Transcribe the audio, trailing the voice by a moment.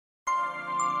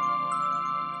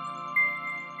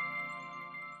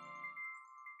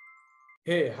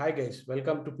Hey, hi guys,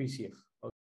 welcome to PCF.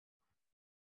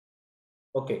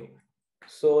 Okay,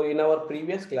 so in our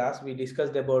previous class, we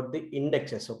discussed about the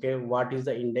indexes. Okay, what is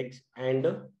the index and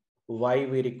why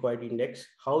we required index,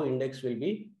 how index will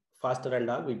be faster and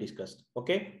all we discussed.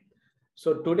 Okay,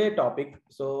 so today topic,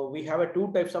 so we have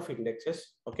two types of indexes.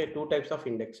 Okay, two types of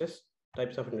indexes,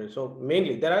 So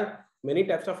mainly there are many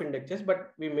types of indexes,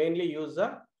 but we mainly use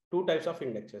the two types of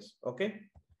indexes. Okay,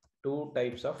 two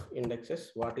types of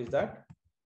indexes. What is that?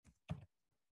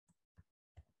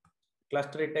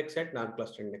 Cluster index and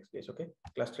non-cluster index case. Okay,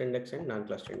 cluster index and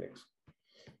non-cluster index.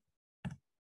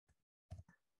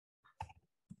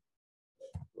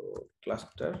 So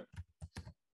cluster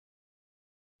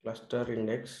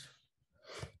index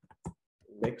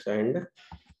and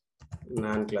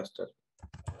non-cluster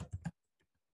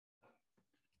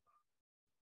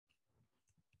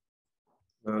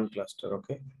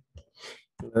Okay,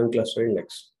 non-cluster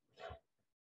index.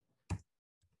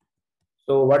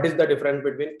 So what is the difference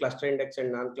between cluster index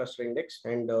and non-cluster index,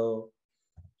 and so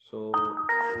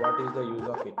what is the use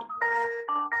of it?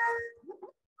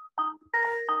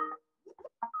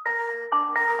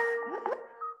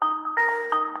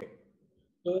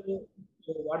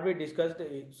 So what we discussed,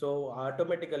 so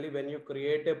automatically when you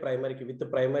create a primary key with the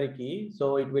primary key,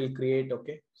 so it will create,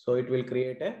 okay, so it will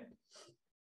create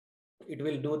it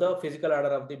will do the physical order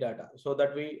of the data, so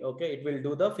that okay, it will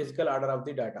do the physical order of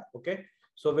the data. Okay,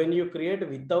 so when you create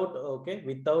without, okay,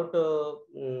 without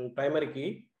primary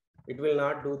key, it will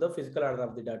not do the physical order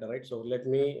of the data, right? So let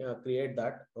me create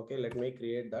that. Okay, let me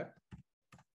create that.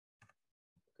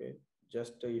 Okay,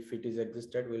 just if it is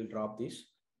existed, we'll drop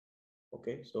this.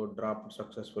 Okay, so dropped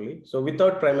successfully. So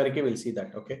without primary key, we'll see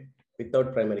that. Okay,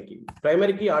 without primary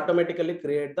key automatically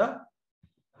create the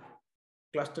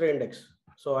cluster index.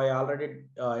 So I already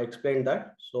explained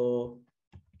that. So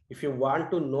if you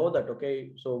want to know that,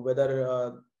 okay, so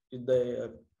whether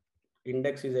the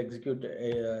index is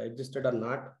existed or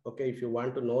not, okay, if you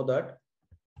want to know that,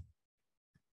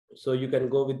 so you can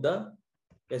go with the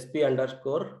sp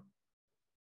underscore.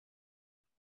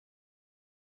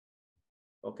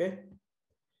 Okay,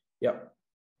 yeah,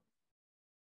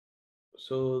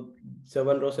 so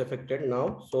 7 rows affected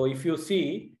now. So if you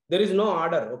see, there is no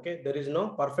order. Okay, there is no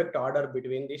perfect order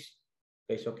between this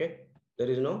case. Okay, there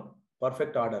is no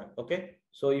perfect order. Okay,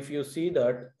 so if you see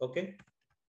that, okay,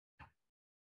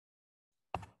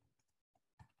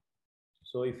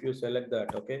 so if you select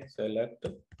that, okay, select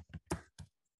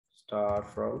star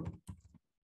from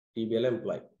TBL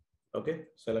employee. Okay,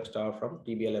 select star from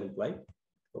TBL employee.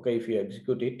 Okay, if you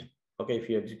execute it, okay, if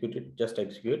you execute it, just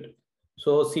execute.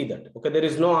 So see that, okay, there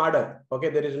is no order. Okay,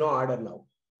 there is no order now.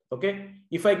 Okay,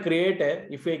 if I create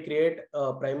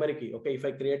a primary key, okay, if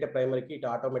I create a primary key, it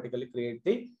automatically create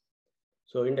the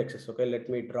indexes. Okay, let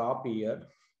me drop here.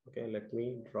 Okay, let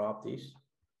me drop this.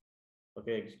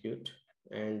 Okay, execute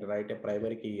and write a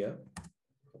primary key here.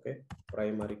 Okay,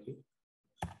 primary key.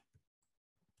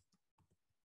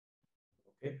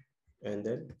 Okay, and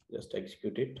then just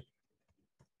execute it.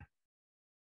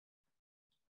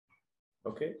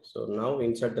 Okay, so now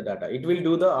insert the data. It will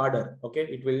do the order. Okay,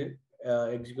 it will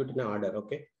execute in order.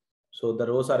 Okay, so the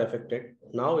rows are affected.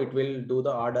 Now it will do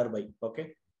the order by,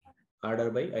 okay,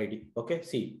 order by ID. Okay,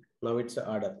 see, now it's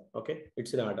order. Okay,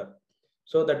 it's in order.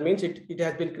 So that means it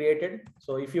has been created.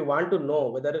 So if you want to know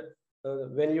whether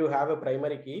when you have a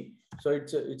primary key, so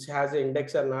it has an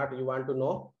index or not, you want to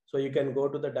know, so you can go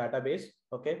to the database.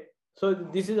 Okay, so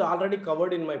this is already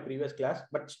covered in my previous class,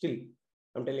 but still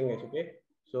I'm telling you. Okay,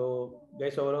 so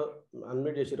guys, over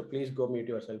unmute, please go mute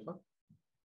yourself. Huh?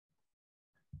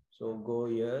 So go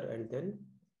here and then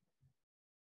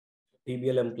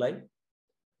TBL employee,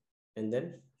 and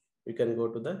then you can go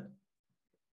to the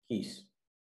keys.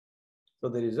 So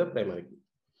there is a primary key.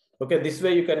 Okay, this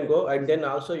way you can go, and then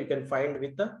also you can find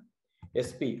with the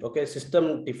SP. Okay,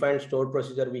 system defined stored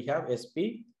procedure. We have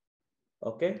SP.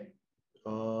 Okay,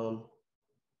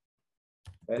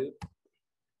 help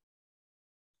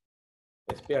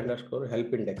SP underscore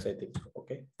help index. I think so.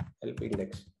 Okay, help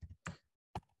index.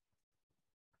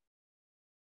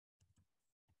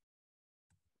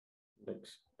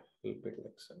 Help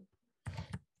index.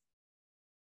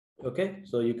 Okay,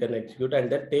 so you can execute,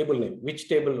 and then table name. Which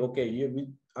table? Okay,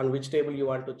 on which table you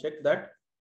want to check that.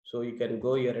 So you can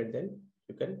go here and then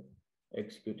you can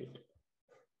execute it.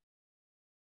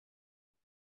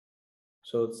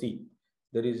 So see,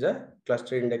 there is a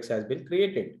cluster index has been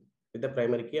created with the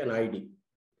primary key and ID.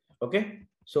 Okay,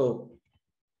 so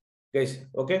guys,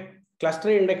 okay, cluster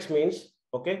index means,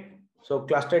 okay, so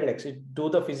cluster index, it do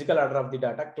the physical order of the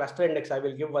data. Cluster index, I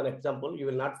will give one example. You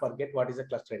will not forget what is a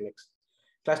cluster index.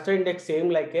 Cluster index same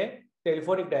like a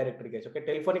telephonic directory, guys. Okay,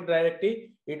 telephonic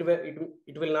directory,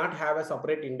 it will not have a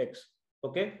separate index.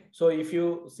 Okay, so if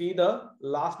you see the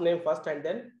last name first and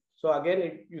then, so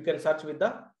again you can search with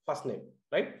the first name,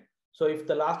 right? So if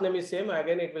the last name is same,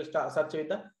 again it will start search with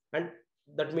the, and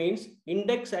that means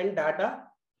index and data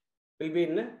will be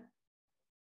in the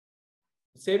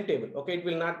same table. Okay, it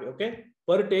will not be. Okay,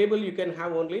 per table you can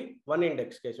have only one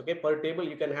index, guys. Okay, per table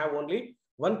you can have only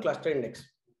one cluster index.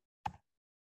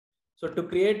 So to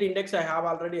create index, I have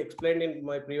already explained in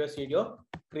my previous video.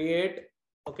 Create,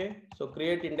 okay, so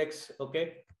create index,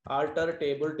 okay, alter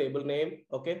table name,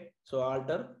 okay, so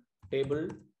alter table.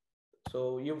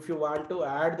 So if you want to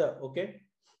add the, okay,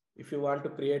 if you want to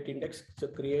create index, so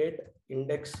create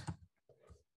index,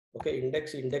 okay,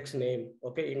 index name,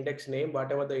 okay, index name,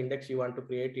 whatever the index you want to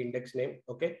create, index name,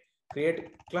 okay,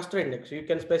 create cluster index. So you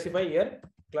can specify here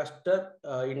cluster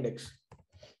index.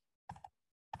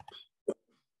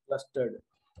 Clustered,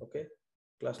 okay,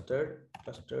 clustered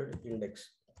index.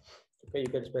 Okay, you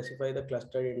can specify the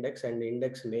clustered index and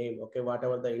index name. Okay,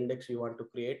 whatever the index you want to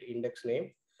create, index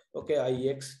name. Okay,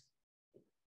 ix,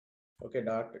 okay,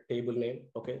 dot table name.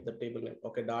 Okay, the table name.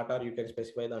 Okay, dot, or you can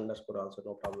specify the underscore also,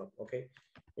 no problem. Okay,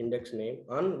 index name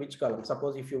on which column.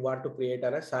 Suppose if you want to create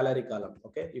a salary column,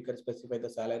 okay, you can specify the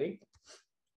salary.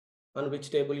 On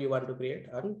which table you want to create,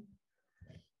 on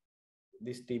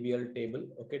this TBL table,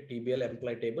 okay, TBL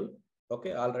employee table,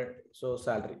 okay, all right, so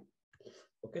salary,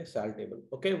 okay, sal table,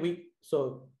 okay,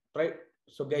 so right,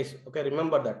 so guys, okay,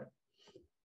 remember that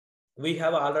we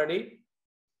have already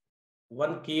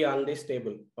one key on this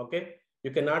table, okay,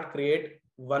 you cannot create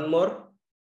one more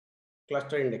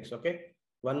cluster index, okay,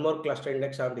 one more cluster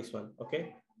index on this one,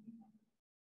 okay,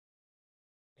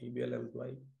 TBL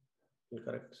employee,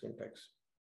 incorrect syntax,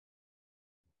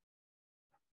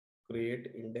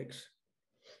 create index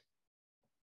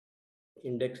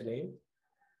name,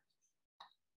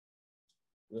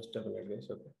 just a minute, guys,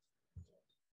 okay,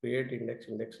 create index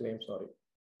name, sorry,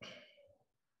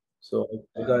 so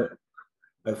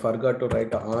I forgot to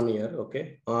write on here,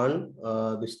 okay, on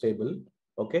this table,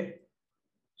 okay,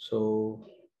 so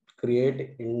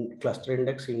create in cluster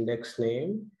index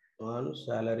name on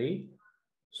salary.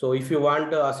 So if you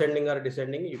want ascending or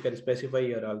descending, you can specify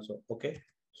here also, okay,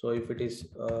 so if it is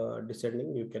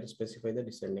descending, you can specify the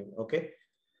descending, okay.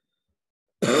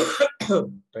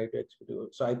 Try to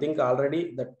execute. So I think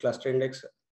already that cluster index,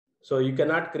 so you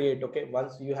cannot create, okay,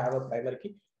 once you have a primary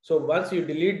key. So once you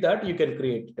delete that, you can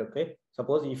create it, okay.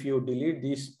 Suppose if you delete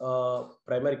this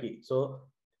primary key, so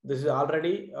this is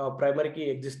already primary key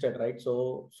existed, right?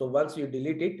 So once you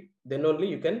delete it, then only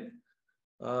you can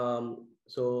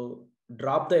so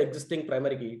drop the existing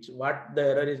primary key. It's what the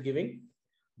error is giving.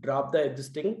 Drop the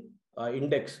existing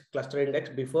index, cluster index,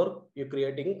 before you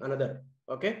creating another,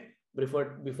 okay,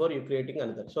 before you creating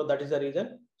another. So that is the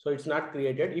reason. So it's not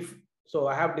created. If so,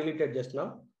 I have deleted just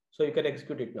now, so you can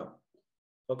execute it now,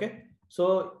 okay.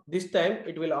 So this time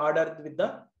it will order with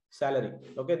the salary,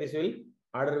 okay, this will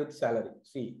order with salary.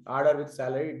 See, order with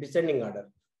salary, descending order.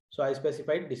 So I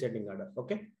specified descending order,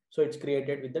 okay. So it's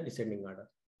created with the descending order,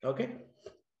 okay,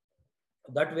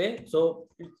 that way. So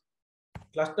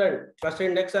cluster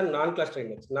index and non-cluster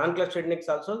index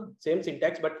also same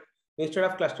syntax, but instead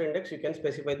of cluster index you can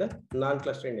specify the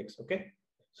non-cluster index, okay.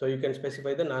 So you can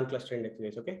specify the non-cluster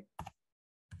index, okay.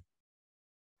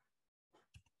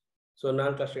 So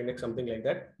non-cluster index, something like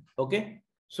that, okay.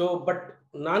 So but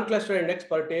non-cluster index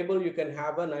per table you can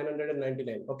have a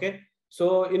 999, okay.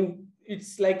 So in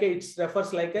it's like a, it's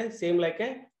refers like a same like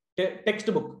a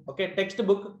textbook, okay.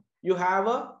 Textbook, you have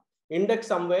a index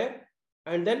somewhere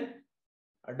and then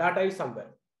data is somewhere,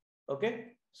 okay.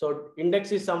 So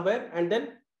index is somewhere and then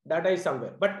data is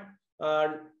somewhere, but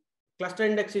cluster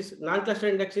index is, non-cluster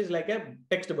index is like a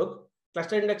textbook,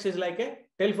 cluster index is like a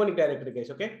telephonic directory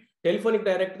case, okay. Telephonic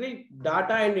directory,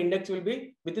 data and index will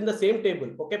be within the same table,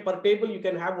 okay. Per table you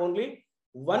can have only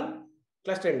one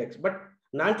cluster index, but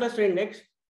non-cluster index,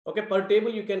 okay, per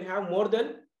table you can have more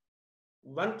than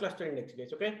one cluster index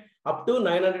case, okay, up to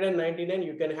 999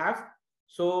 you can have.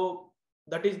 So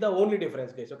that is the only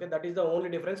difference, guys, okay. That is the only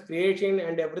difference. Creation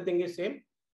and everything is same.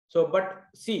 So but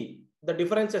see the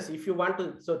differences if you want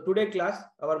to. So today class,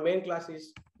 our main class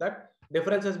is that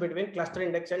differences between cluster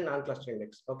index and non-cluster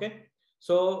index, okay.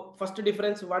 So first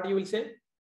difference, what you will say?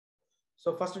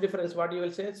 So first difference, what you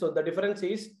will say? So the difference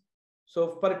is,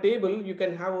 so per table you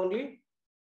can have only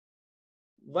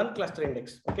one cluster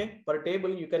index, okay. Per table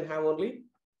you can have only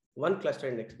one cluster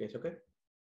index, guys, okay.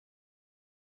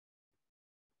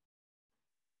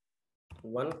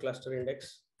 One cluster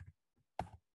index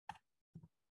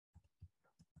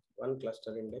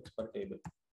per table,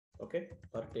 okay,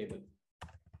 per table.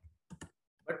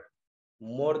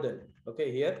 more than,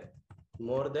 okay, here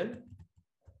more than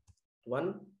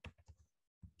one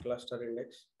cluster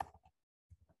index,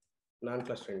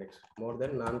 non-cluster index, more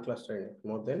than non-cluster index,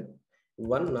 more than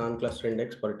one non-cluster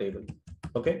index per table.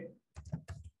 Okay.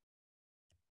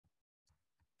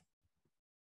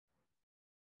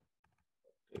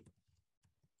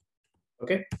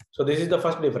 Okay. So this is the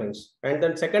first difference. And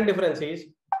then second difference is,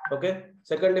 okay,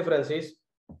 second difference is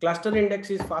cluster index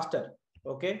is faster.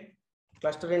 Okay.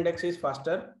 Cluster index is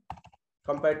faster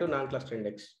compared to non-cluster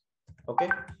index. Okay.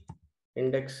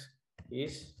 Index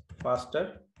is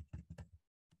faster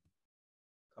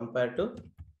compared to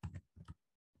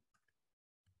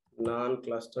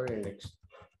non-cluster index.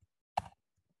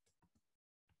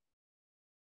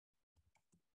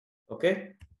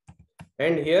 Okay.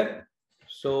 And here,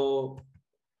 so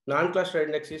non-cluster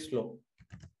index is slow.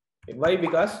 Why?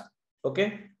 Because,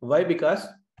 okay, why? Because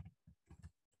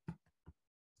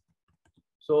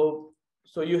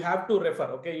so you have to refer,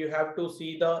 okay, you have to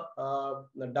see the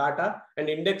data, and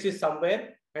index is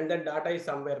somewhere and then data is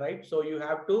somewhere, right? So you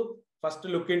have to first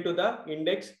look into the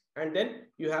index and then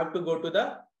you have to go to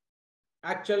the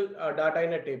actual data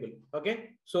in a table. Okay.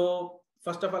 So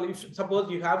first of all, if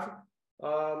suppose you have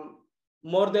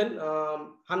more than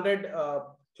 100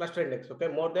 cluster index, okay,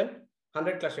 more than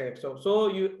 100 cluster index. So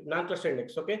you non-cluster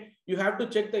index, okay, you have to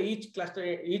check the each cluster,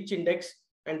 each index,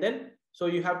 and then so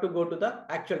you have to go to the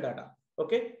actual data.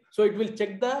 Okay. So it will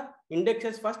check the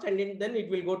indexes first and then it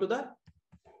will go to the,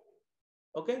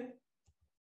 okay,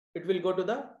 it will go to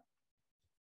the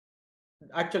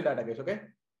actual database. Okay.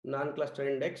 Non-cluster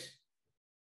index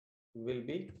will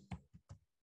be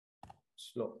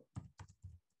slow.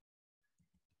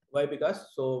 Why? Because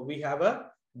so we have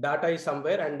a data is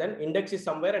somewhere and then index is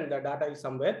somewhere and the data is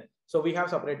somewhere. So we have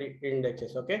separate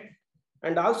indexes. Okay.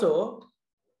 And also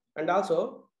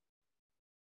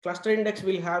cluster index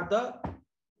will have the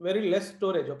very less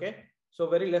storage. Okay. So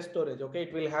very less storage. Okay.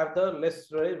 It will have the less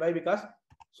storage. Why? Because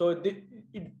so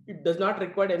it does not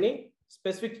require any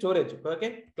specific storage.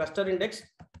 Okay. Cluster index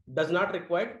does not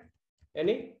require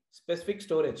any specific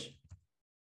storage,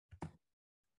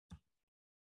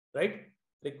 right?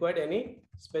 Required any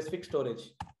specific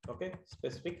storage. Okay.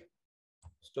 Specific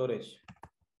storage.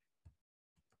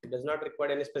 It does not require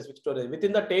any specific storage.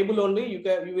 Within the table only you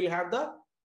will have the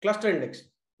cluster index,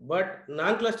 but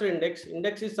non-cluster index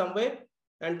is somewhere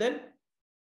and then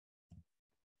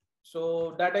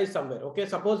so data is somewhere. Okay.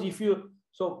 Suppose if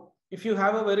you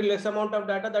have a very less amount of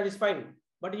data, that is fine.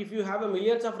 But if you have a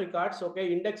millions of records,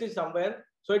 okay, index is somewhere,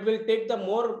 so it will take the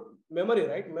more memory,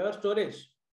 right? More storage.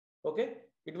 Okay.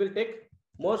 It will take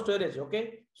more storage.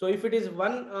 Okay. So if it is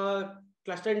one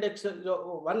cluster index,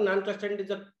 one non-cluster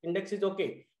index is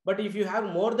okay. But if you have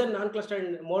more than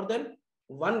non-cluster, more than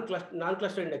one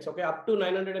non-cluster index, okay, up to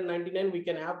 999 we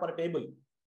can have per table.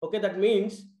 Okay. That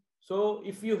means, so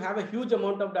if you have a huge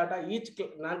amount of data, each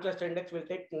non-cluster index will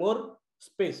take more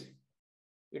space.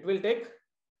 It will take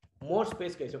more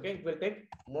space, guys. Okay. It will take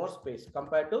more space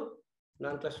compared to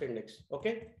non-cluster index.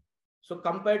 Okay. So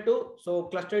compared to, so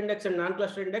cluster index and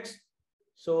non-cluster index,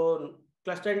 so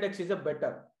cluster index is a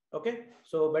better. Okay.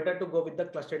 So better to go with the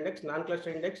cluster index,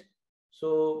 non-cluster index.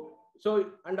 So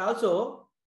and also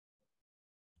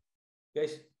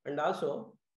guys, and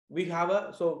also we have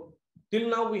a, so till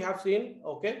now we have seen,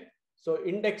 okay, so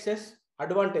indexes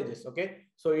advantages. Okay.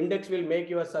 So index will make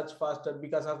your search faster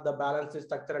because of the balance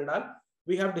structure and all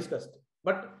we have discussed.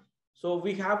 But so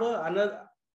we have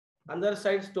another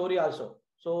side story also.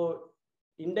 So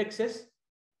indexes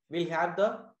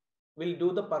will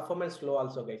do the performance flow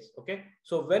also, guys. Okay.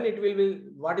 So when it will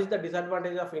what is the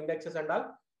disadvantage of indexes and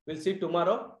all, we'll see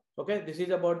tomorrow. Okay. This is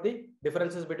about the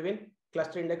differences between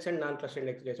cluster index and non-cluster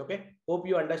index, guys. Okay. Hope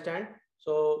you understand.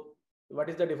 So what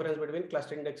is the difference between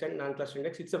cluster index and non-cluster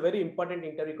index? It's a very important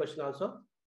interview question also.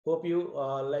 Hope you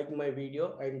like my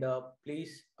video, and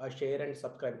please share and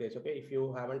subscribe, guys. Okay. If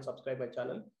you haven't subscribed my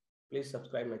channel, please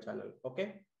subscribe my channel.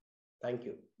 Okay. Thank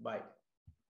you. Bye.